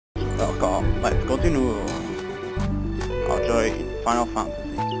Now, let's continue our joy in Final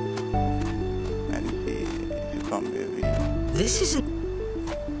Fantasy. And see if you come with me. This isn't...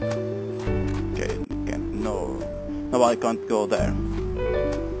 Okay, no, I can't go there.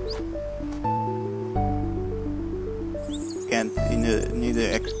 Can't neither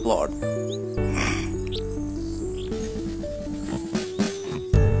explore.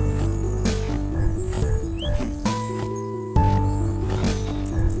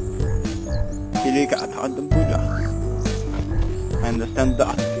 I understand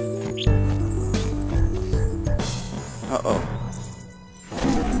that. Uh-oh.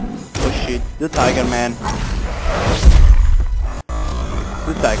 Oh shit, the Tiger Man.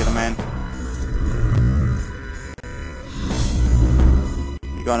 The Tiger Man.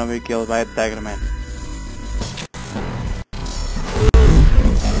 You're gonna be killed by a Tiger Man.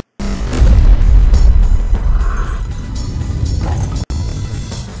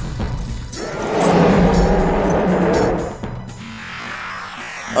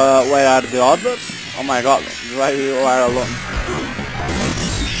 Where are the others? Oh my god, why you are alone?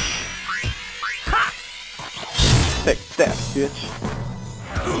 Take that, bitch.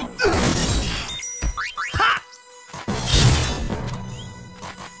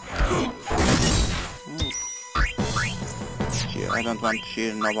 I don't want to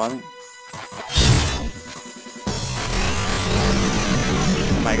cheer nobody.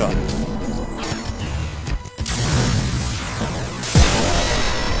 Oh my god.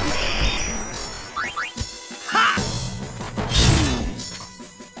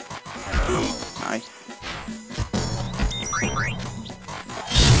 Nice.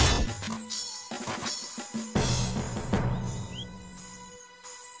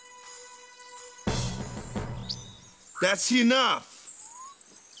 That's enough!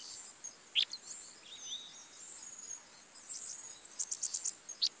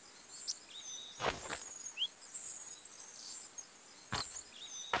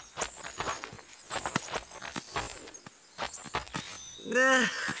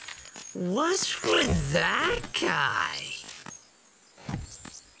 What's with that guy?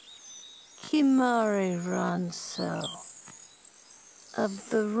 Himari Ronso, of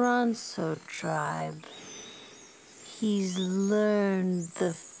the Ronso tribe. He's learned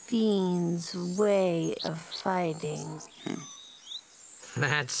the fiend's way of fighting.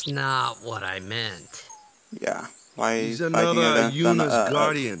 That's not what I meant. Yeah, why He's fighting another against Yuna's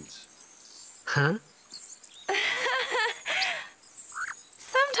guardians. Huh?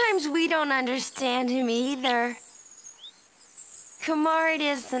 Sometimes we don't understand him either. Kamari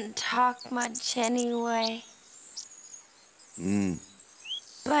doesn't talk much anyway.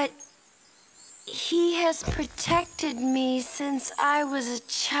 But he has protected me since I was a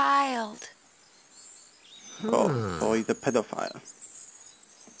child. Oh, so he's a pedophile.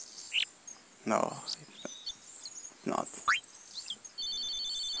 No, it's not.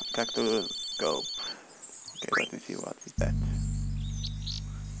 Back to the scope. Okay, let me see what is that.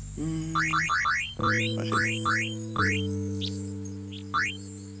 Where is this?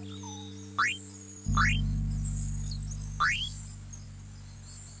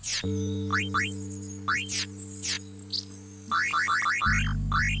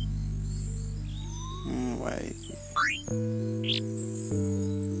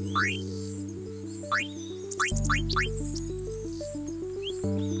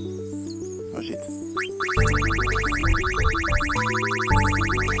 Oh shit.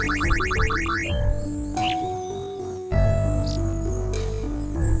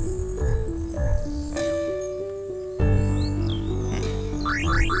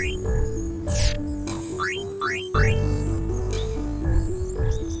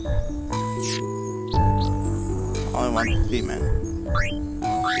 All I want to see, man.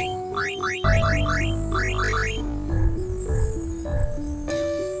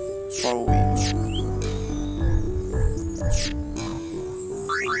 For weeks.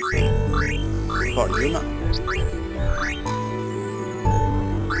 For Yuna.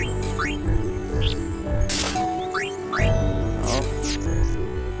 Oh.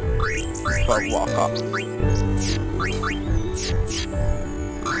 For Waka.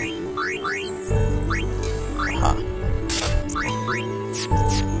 Aha.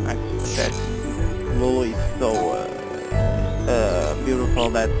 That Lulu is so beautiful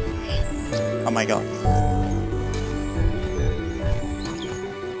that, oh my god.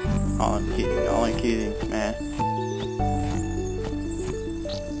 All I'm kidding, man.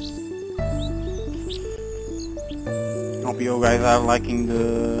 Hope you guys are liking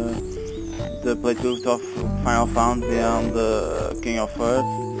the playthroughs of Final Fantasy and King of Earth.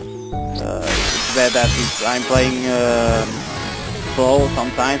 It's bad that I'm playing slow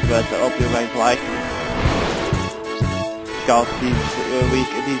sometimes, but I hope you guys like it. Because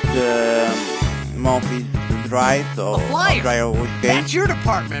this month is dry, so I'll try always game. That's your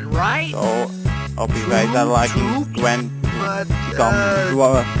department, right? So hope you guys are liking when comes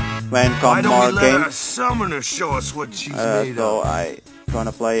more Why don't more we let our games. summoner show us what she's made So of? I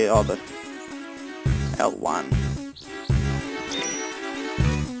gonna play all the L1.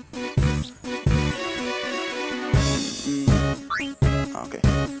 Okay.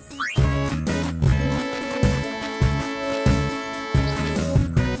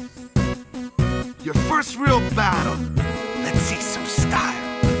 Your first real battle. Let's see some style.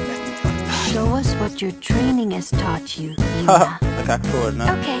 Show us what your training has taught you, Yuna. I got forward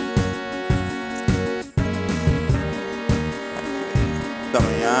now. Okay. Some of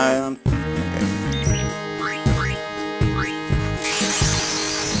the irons. Okay.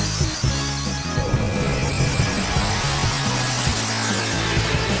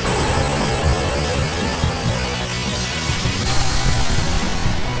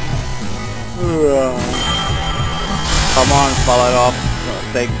 Come on, follow it up.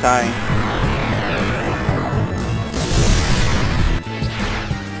 It'll take time.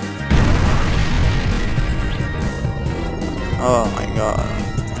 Oh my god.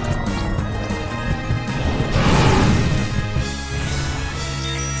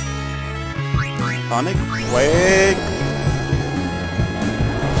 Sonic, wait!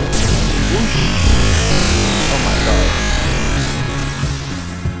 Whoosh. Oh my god.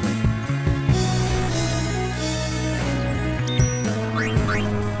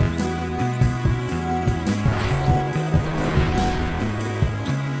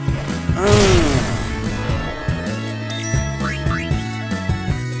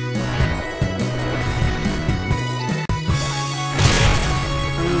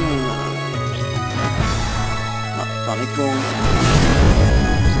 Sonic boom.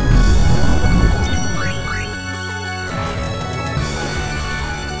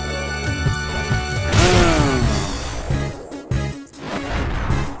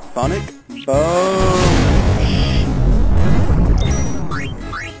 Sonic boom.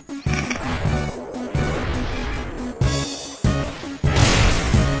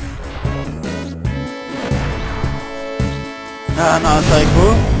 No, Sonic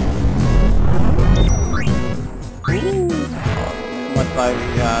boom. Much like we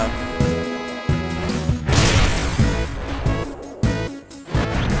have.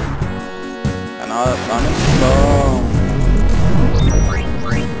 Another Sonic boom.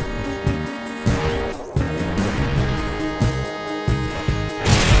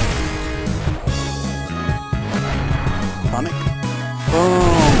 Sonic boom.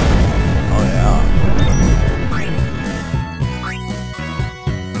 Oh yeah.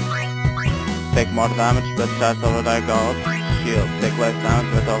 Take more damage, but that's over that goes. Shield, take less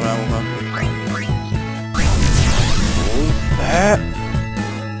damage, but over that one. Who's that?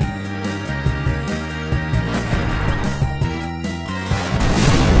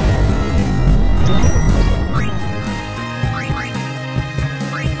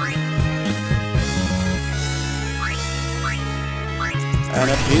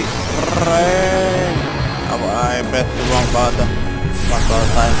 Energy rain. Oh, I pressed the wrong button. One more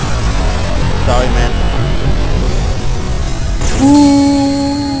time. Sorry, man.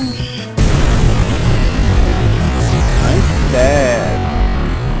 I'm dead.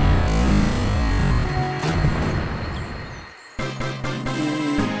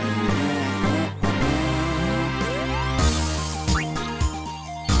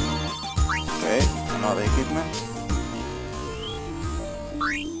 Okay, another equipment.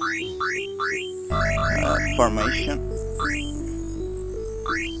 Formation.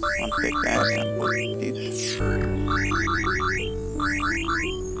 One second, and put this.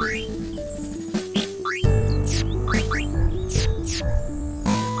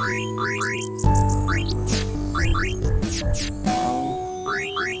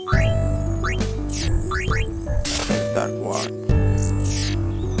 Start one.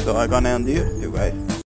 So I'm gonna end here, you guys.